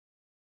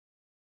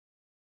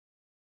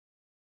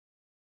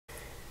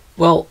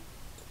Well,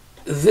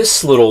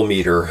 this little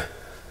meter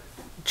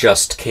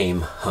just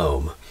came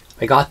home.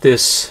 I got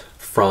this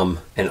from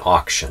an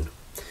auction,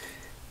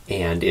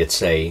 and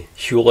it's a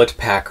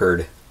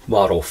Hewlett-Packard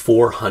Model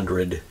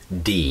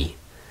 400D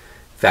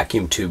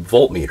vacuum tube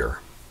voltmeter.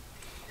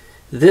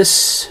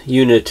 This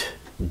unit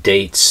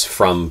dates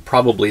from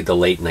probably the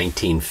late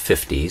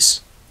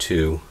 1950s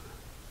to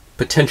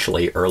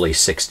potentially early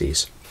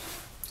 60s.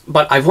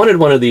 But I've wanted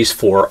one of these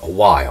for a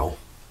while.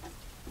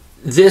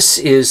 This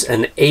is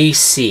an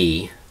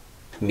AC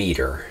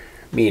meter,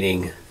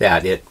 meaning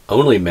that it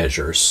only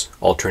measures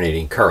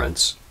alternating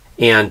currents.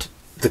 And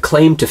the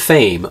claim to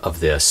fame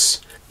of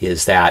this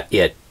is that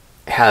it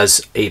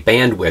has a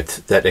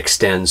bandwidth that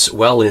extends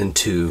well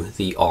into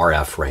the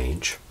RF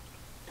range.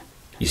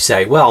 You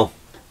say, well,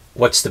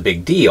 what's the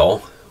big deal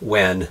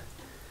when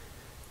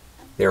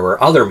there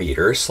were other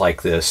meters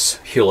like this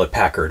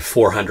Hewlett-Packard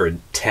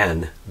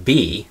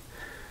 410B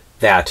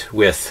that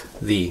with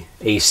the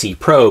AC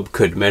probe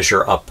could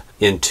measure up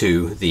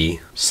into the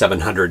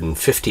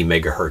 750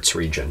 megahertz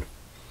region?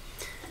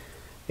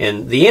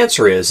 And the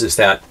answer is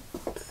that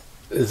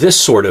this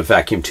sort of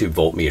vacuum tube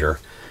voltmeter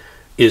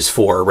is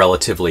for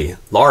relatively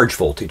large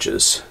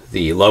voltages.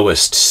 The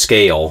lowest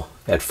scale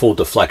at full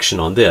deflection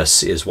on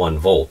this is 1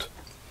 volt.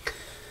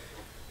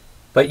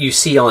 But you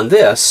see on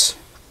this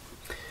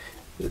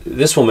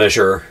will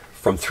measure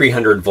from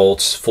 300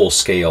 volts full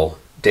scale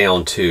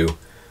down to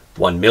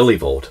 1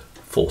 millivolt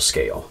full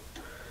scale.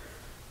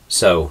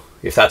 So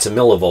if that's a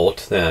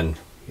millivolt, then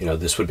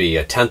this would be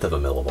 1/10 of a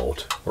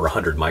millivolt or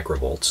 100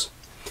 microvolts.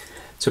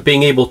 So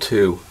being able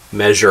to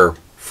measure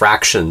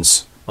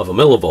fractions of a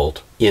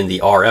millivolt in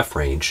the RF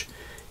range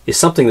is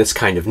something that's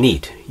kind of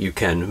neat. You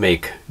can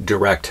make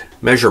direct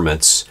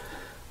measurements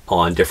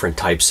on different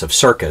types of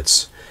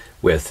circuits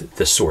with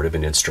this sort of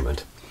an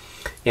instrument.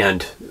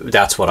 And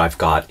that's what I've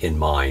got in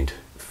mind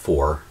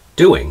for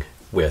doing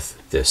with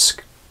this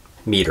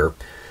meter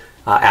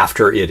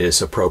after it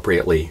is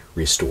appropriately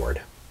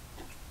restored.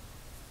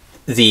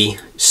 The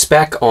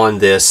spec on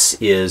this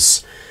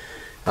is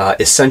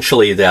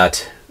essentially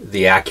that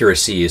the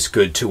accuracy is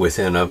good to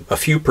within a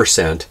few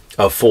percent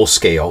of full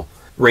scale,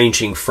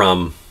 ranging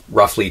from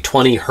roughly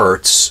 20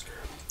 hertz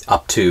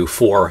up to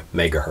 4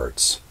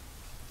 megahertz.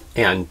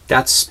 And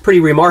that's pretty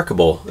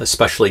remarkable,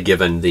 especially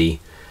given the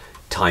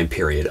time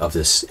period of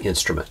this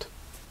instrument.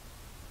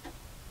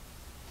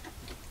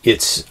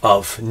 It's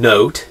of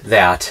note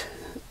that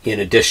in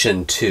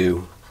addition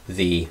to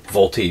the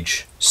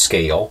voltage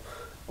scale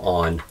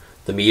on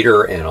the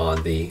meter and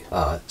on the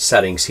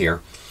settings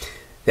here,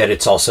 that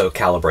it's also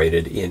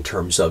calibrated in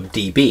terms of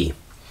dB.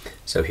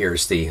 So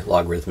here's the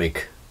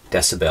logarithmic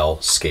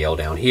decibel scale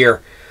down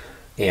here,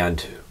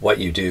 and what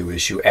you do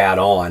is you add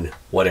on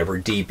whatever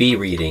dB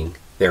reading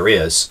there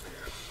is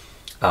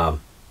on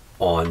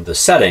the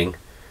setting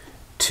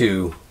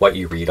to what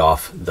you read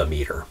off the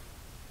meter.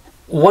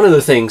 One of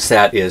the things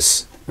that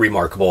is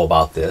remarkable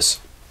about this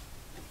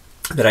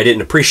that I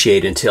didn't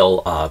appreciate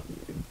until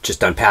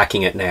just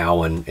unpacking it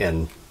now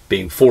and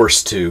being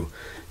forced to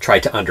try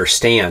to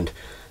understand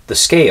the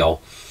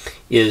scale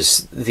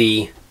is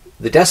the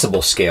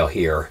decibel scale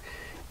here.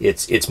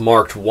 It's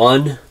marked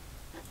 1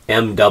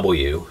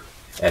 MW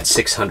at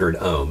 600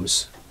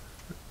 ohms.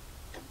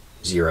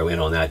 Zero in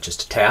on that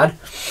just a tad.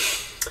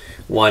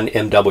 1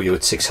 MW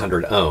at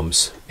 600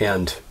 ohms,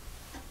 and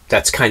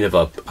that's kind of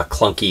a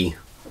clunky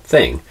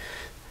thing.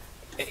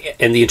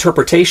 And the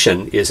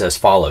interpretation is as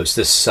follows.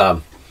 This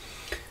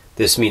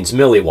means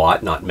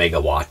milliwatt, not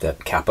megawatt,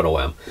 that capital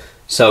M.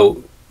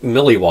 So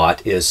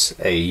milliwatt is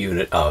a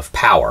unit of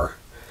power.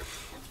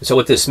 So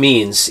what this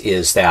means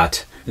is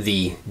that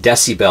the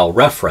decibel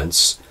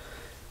reference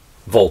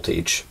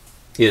voltage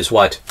is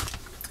what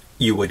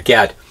you would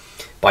get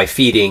by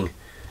feeding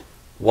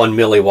 1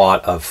 milliwatt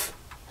of,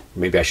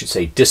 maybe I should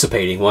say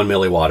dissipating 1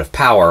 milliwatt of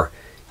power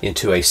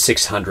into a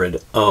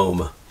 600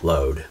 ohm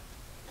load.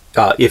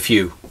 If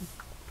you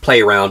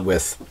play around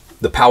with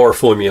the power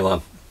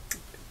formula,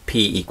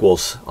 P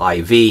equals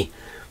IV,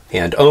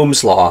 and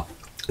Ohm's law,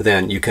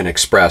 then you can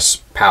express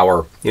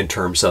power in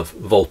terms of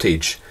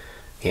voltage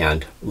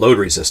and load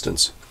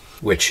resistance,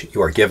 which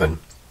you are given.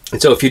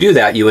 And so if you do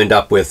that, you end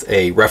up with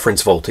a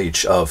reference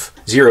voltage of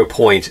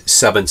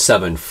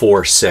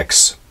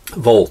 0.7746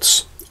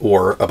 volts,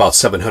 or about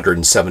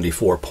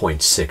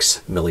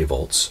 774.6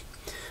 millivolts.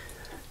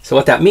 So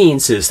what that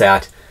means is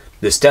that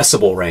this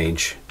decibel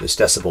range, this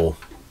decibel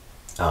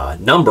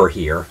number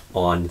here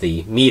on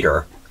the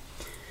meter,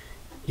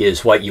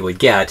 is what you would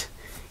get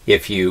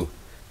if you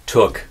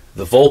took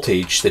the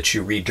voltage that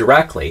you read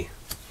directly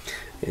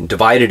and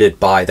divided it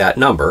by that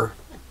number,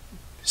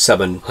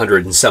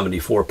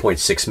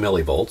 774.6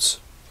 millivolts,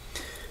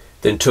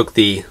 then took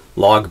the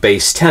log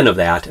base 10 of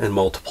that and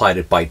multiplied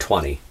it by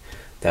 20.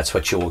 That's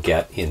what you will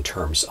get in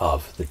terms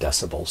of the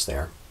decibels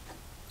there.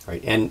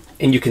 Right? And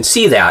you can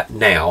see that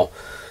now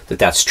that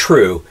that's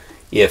true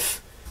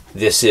if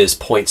this is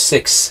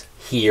 0.6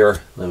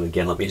 here.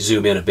 Again, let me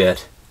zoom in a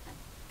bit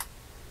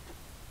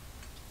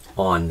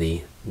on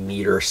the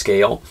meter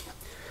scale.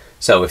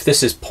 So if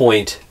this is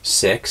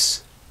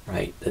 0.6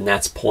 right? And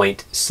that's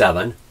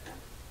 0.7,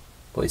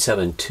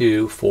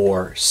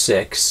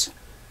 0.7246.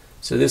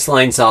 So this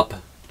lines up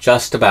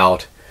just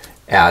about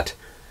at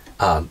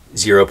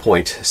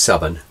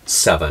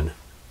 0.77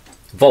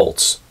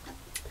 volts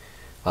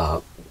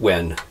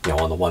when,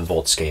 on the 1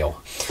 volt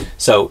scale.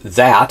 So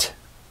that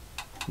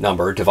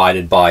number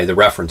divided by the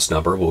reference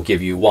number will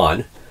give you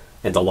 1,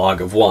 and the log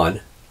of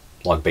 1,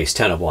 log base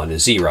 10 of 1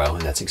 is 0,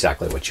 and that's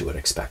exactly what you would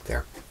expect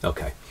there.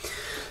 Okay,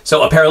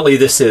 so apparently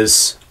this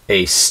is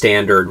a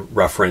standard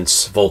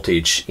reference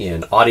voltage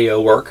in audio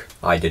work.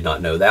 I did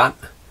not know that,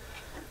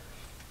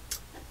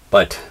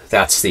 but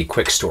that's the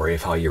quick story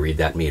of how you read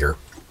that meter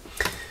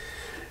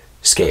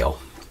scale.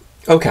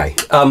 Okay,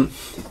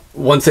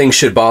 one thing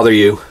should bother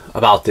you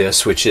about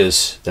this, which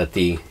is that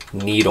the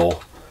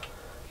needle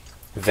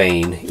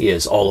vein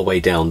is all the way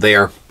down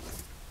there.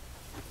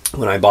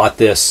 When I bought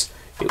this,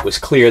 it was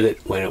clear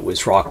that when it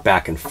was rocked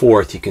back and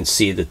forth, you can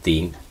see that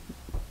the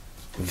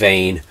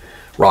vein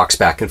rocks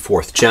back and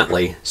forth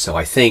gently. So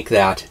I think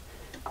that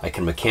I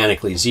can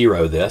mechanically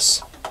zero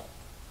this.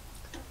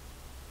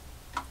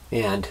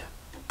 And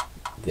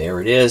there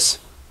it is.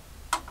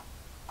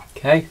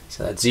 Okay,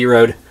 so that's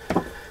zeroed.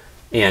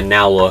 And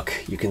now look,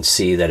 you can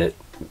see that it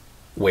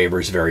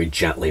wavers very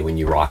gently when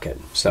you rock it.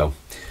 So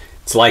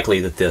it's likely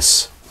that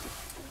this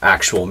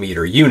actual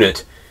meter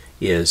unit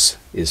is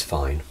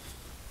fine.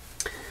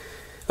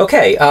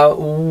 Okay,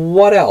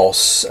 what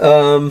else?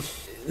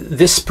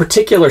 This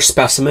particular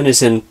specimen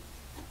is in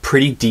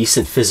pretty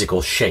decent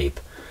physical shape.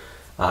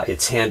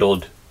 It's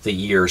handled the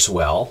years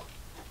well.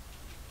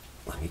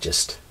 Let me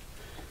just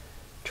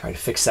try to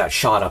fix that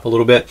shot up a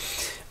little bit.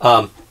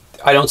 I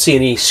don't see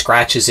any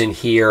scratches in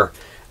here.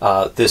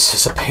 This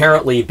has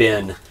apparently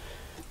been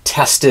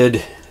tested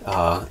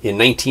in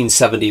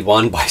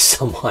 1971 by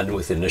someone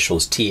with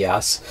initials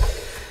TS.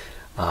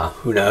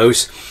 Who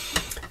knows?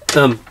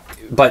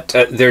 But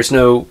there's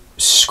no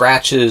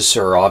scratches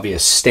or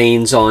obvious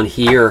stains on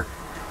here.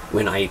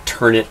 When I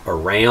turn it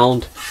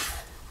around,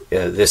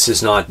 this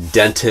is not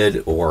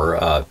dented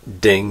or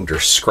dinged or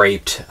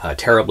scraped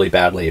terribly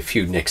badly. A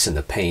few nicks in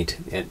the paint,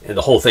 and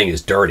the whole thing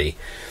is dirty,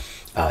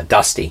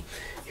 dusty.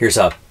 Here's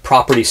a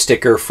property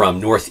sticker from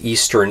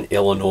Northeastern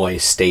Illinois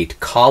State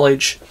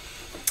College.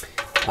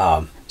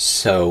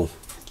 So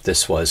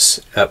this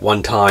was at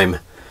one time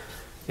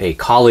a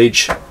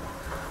college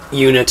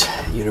unit,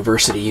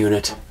 university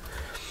unit,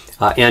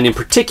 and in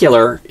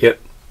particular,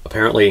 it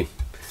apparently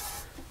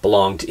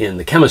belonged in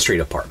the chemistry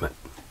department.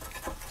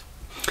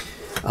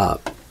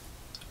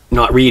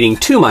 Not reading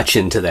too much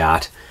into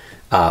that,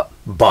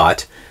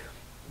 but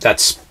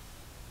that's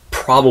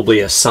probably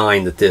a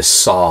sign that this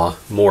saw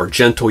more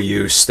gentle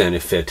use than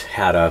if it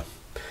had a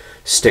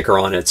sticker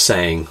on it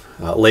saying,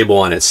 label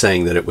on it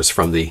saying that it was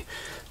from the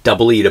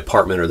EE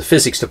department or the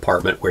physics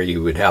department, where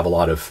you would have a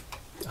lot of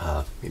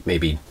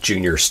maybe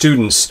junior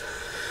students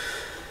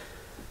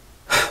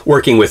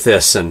working with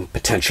this and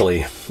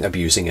potentially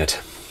abusing it.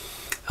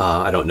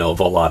 I don't know of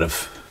a lot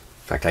of,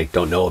 in fact, I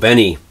don't know of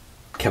any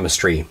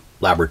chemistry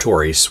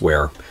laboratories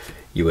where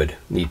you would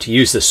need to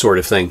use this sort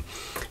of thing.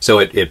 So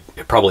it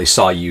probably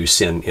saw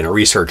use in a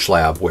research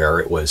lab where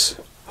it was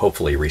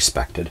hopefully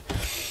respected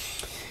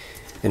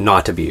and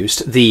not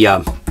abused.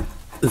 The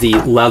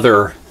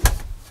leather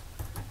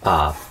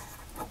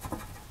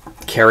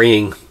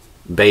carrying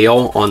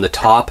bail on the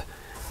top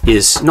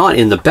is not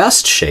in the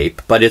best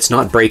shape, but it's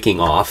not breaking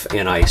off,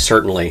 and I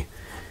certainly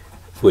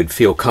would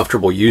feel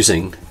comfortable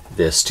using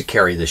this to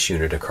carry this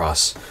unit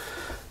across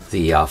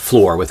the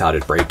floor without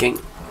it breaking.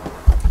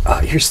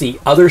 Here's the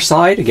other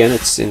side. Again,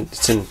 it's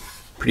in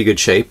pretty good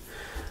shape.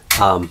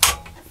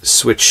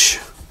 Switch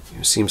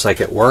seems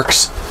like it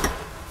works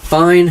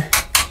fine.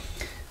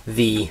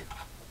 The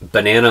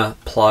banana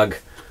plug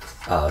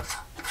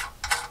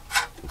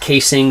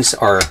casings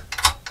are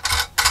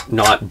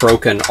not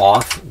broken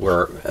off,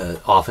 where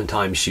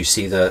oftentimes you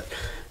see that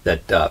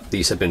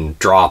these have been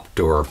dropped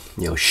or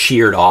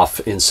sheared off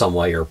in some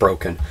way or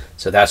broken.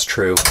 So that's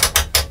true.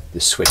 The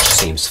switch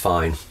seems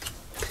fine.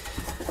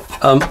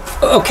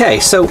 Okay,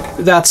 so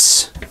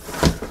that's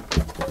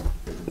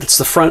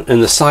the front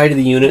and the side of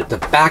the unit. The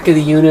back of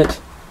the unit,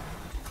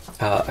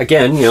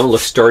 again,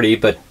 looks dirty,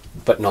 but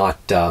not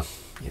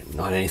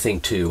anything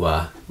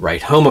to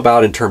write home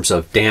about in terms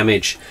of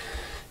damage.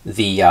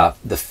 The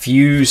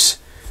fuse,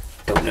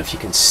 don't know if you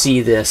can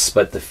see this,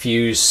 but the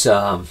fuse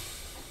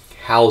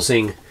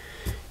housing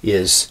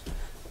is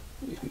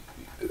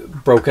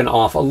broken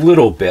off a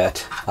little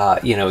bit.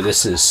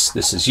 This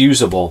is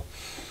usable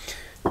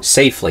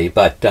safely,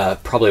 but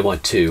probably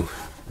want to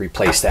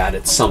replace that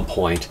at some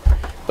point.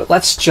 But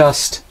let's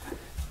just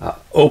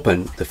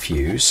open the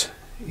fuse,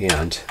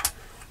 and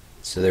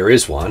so there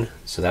is one,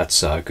 so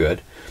that's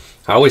good.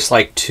 I always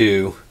like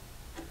to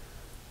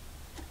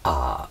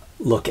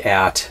look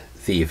at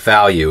the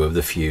value of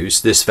the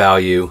fuse. This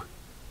value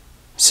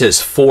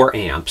says 4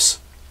 amps.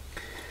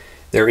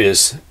 There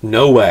is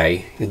no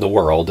way in the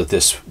world that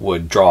this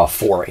would draw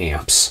 4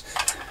 amps,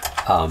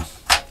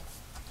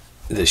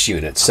 this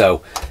unit.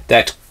 So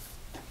that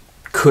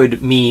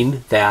could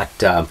mean that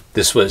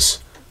this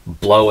was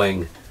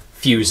blowing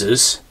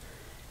fuses,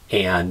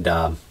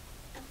 and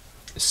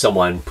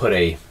someone put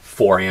a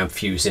 4-amp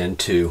fuse in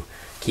to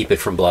keep it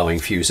from blowing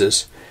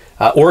fuses.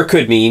 Or it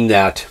could mean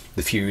that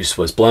the fuse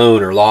was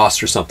blown or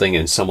lost or something,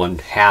 and someone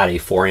had a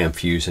 4-amp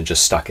fuse and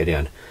just stuck it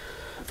in.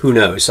 Who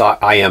knows?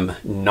 I am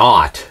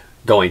not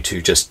going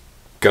to just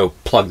go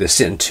plug this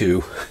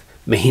into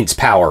mains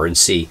power and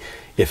see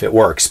if it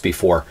works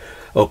before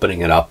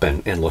opening it up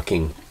and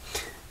looking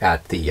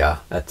at the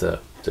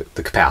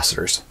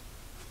capacitors.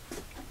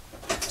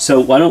 So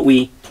why don't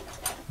we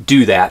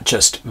do that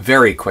just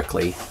very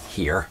quickly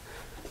here,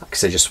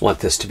 because I just want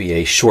this to be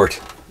a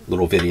short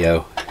little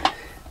video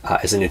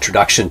as an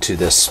introduction to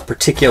this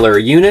particular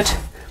unit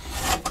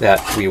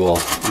that we will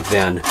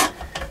then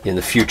in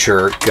the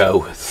future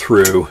go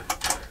through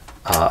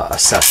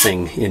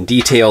assessing in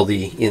detail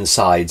the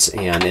insides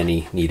and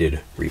any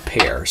needed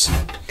repairs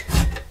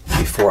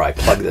before I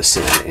plug this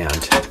in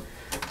and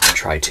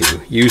try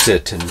to use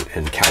it and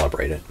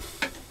calibrate it.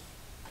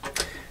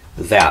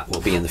 That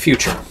will be in the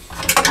future.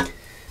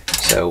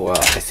 So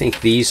I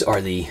think these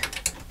are the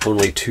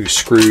only 2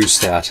 screws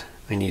that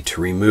I need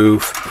to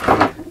remove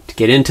to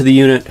get into the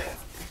unit.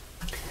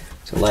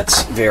 So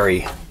let's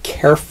very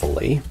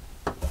carefully,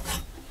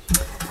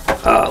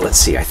 let's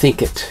see, I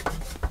think it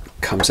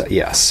comes out,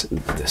 yes,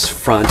 this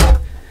front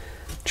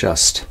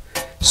just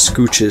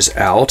scooches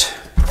out,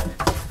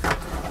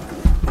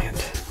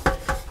 and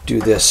do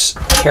this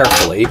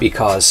carefully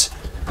because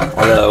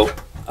although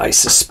I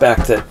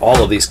suspect that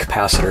all of these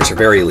capacitors are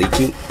very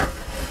leaky,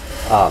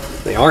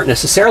 they aren't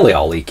necessarily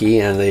all leaky,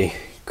 and they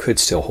could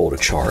still hold a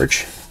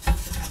charge.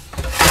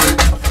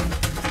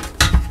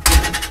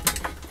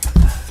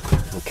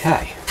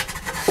 Okay,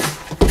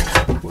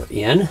 we're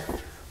in,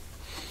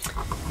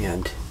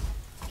 and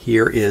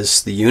here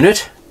is the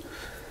unit.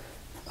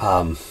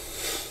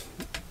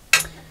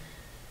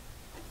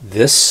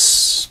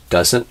 This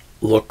doesn't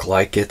look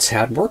like it's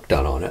had work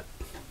done on it,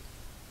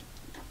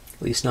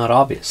 at least not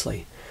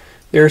obviously.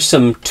 There's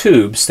some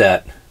tubes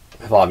that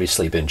have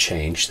obviously been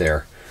changed.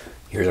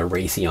 Here's a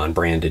Raytheon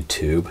branded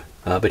tube,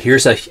 but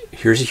here's a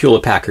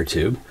Hewlett-Packard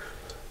tube.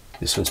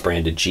 This one's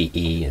branded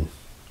GE and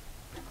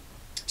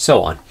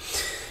so on.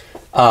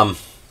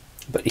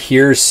 But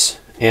here's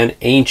an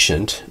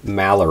ancient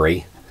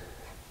Mallory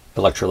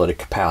electrolytic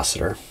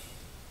capacitor,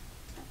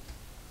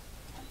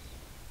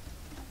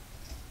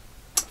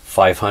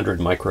 500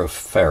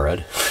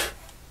 microfarad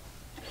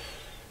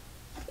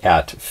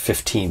at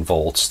 15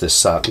 volts.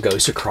 This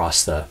goes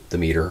across the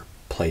meter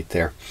plate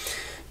there,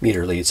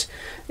 meter leads.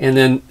 And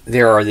then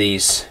there are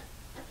these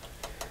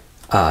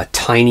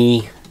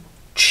tiny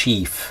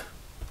chief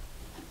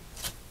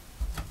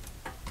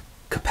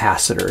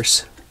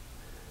capacitors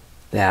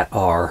that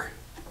are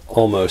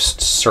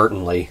almost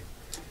certainly,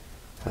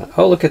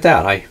 oh, look at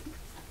that.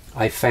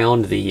 I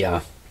found the,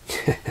 I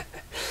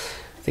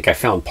think I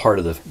found part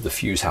of the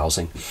fuse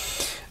housing.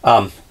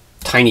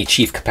 Tiny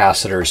chief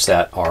capacitors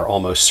that are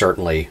almost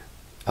certainly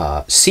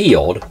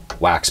sealed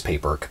wax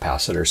paper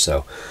capacitors,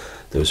 so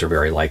those are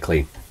very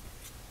likely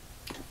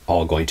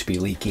all going to be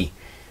leaky.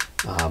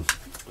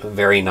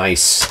 Very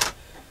nice,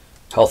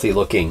 healthy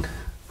looking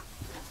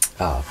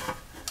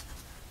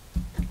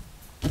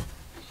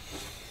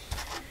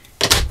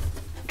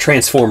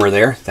transformer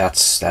there.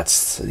 That's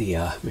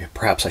the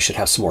perhaps I should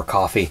have some more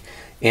coffee.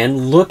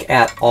 And look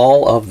at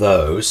all of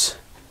those.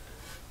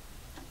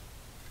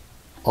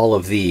 All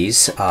of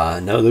these.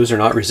 No, those are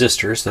not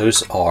resistors.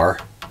 Those are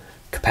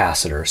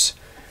capacitors.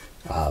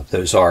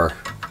 Those are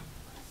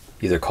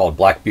either called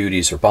black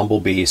beauties or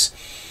bumblebees,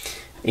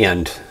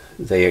 and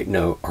they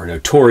are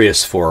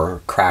notorious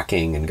for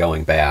cracking and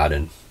going bad,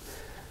 and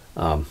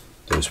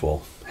those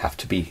will have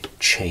to be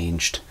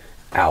changed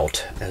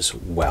out as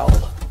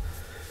well.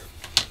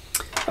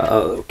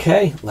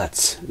 Okay,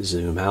 let's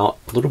zoom out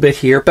a little bit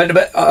here, but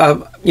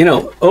you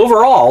know,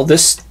 overall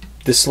this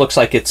looks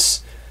like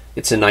it's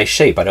in nice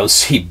shape. I don't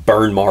see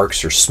burn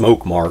marks or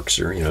smoke marks,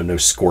 or no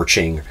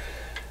scorching,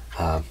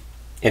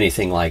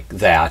 anything like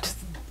that.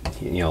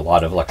 A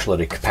lot of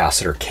electrolytic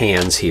capacitor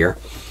cans here,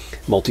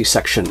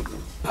 multi-section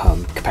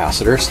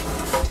capacitors.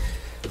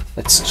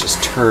 Let's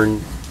just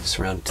turn this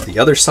around to the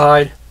other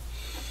side.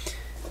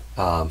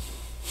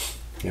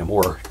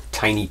 More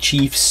tiny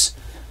chiefs.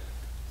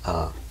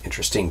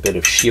 Interesting bit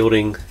of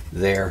shielding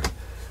there.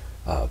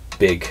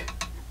 Big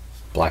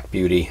black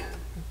beauty,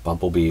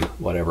 bumblebee,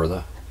 whatever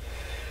the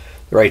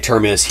right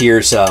term is.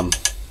 Here's I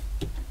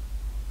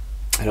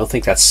don't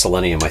think that's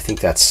selenium. I think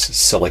that's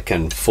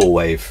silicon full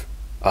wave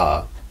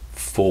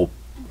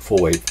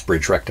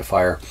bridge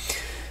rectifier.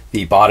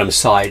 The bottom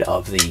side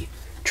of the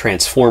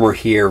transformer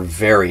here,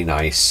 very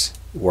nice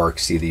work.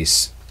 See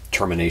these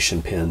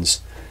termination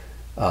pins,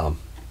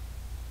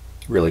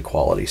 really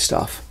quality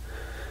stuff.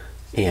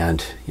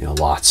 And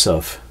lots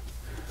of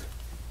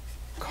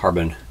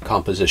carbon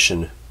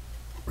composition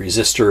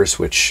resistors,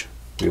 which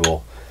we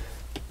will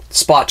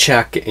spot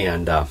check,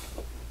 and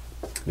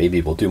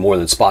maybe we'll do more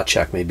than spot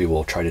check. Maybe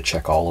we'll try to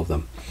check all of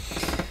them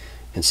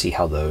and see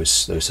how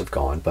those have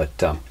gone.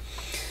 But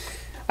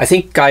I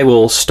think I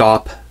will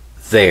stop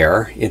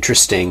there.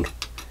 Interesting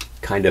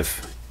kind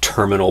of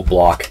terminal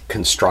block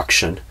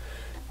construction,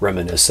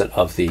 reminiscent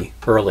of the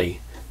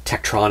early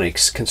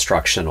Tektronix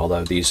construction,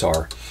 although these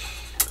are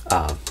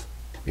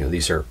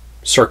these are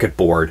circuit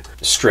board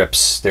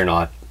strips. They're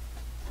not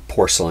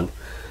porcelain,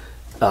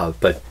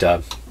 but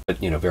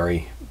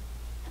very,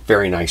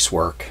 very nice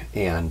work,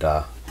 and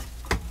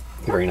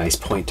very nice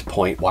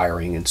point-to-point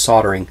wiring and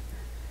soldering.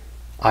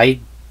 I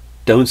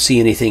don't see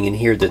anything in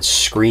here that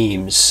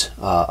screams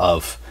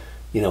of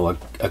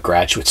a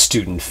graduate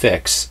student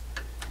fix,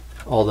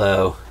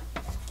 although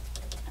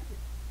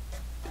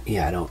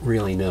yeah, I don't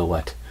really know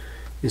what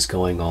is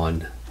going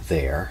on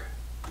there.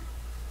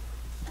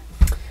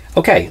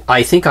 Okay,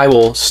 I think I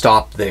will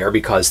stop there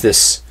because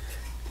this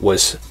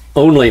was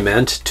only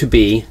meant to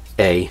be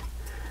a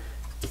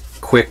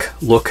quick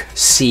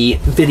look-see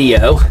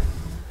video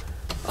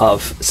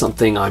of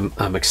something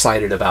I'm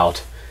excited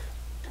about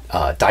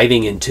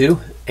diving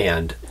into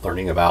and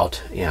learning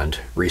about and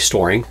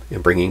restoring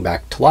and bringing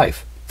back to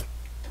life.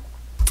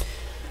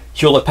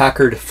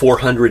 Hewlett-Packard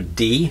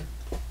 400D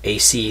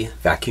AC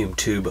vacuum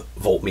tube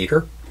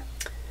voltmeter.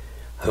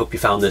 I hope you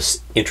found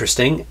this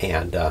interesting,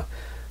 and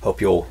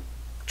hope you'll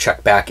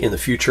check back in the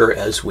future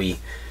as we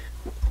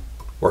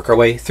work our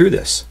way through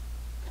this.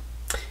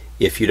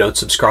 If you don't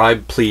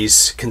subscribe,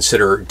 please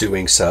consider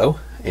doing so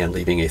and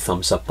leaving a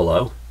thumbs up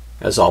below.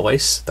 As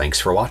always, thanks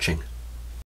for watching.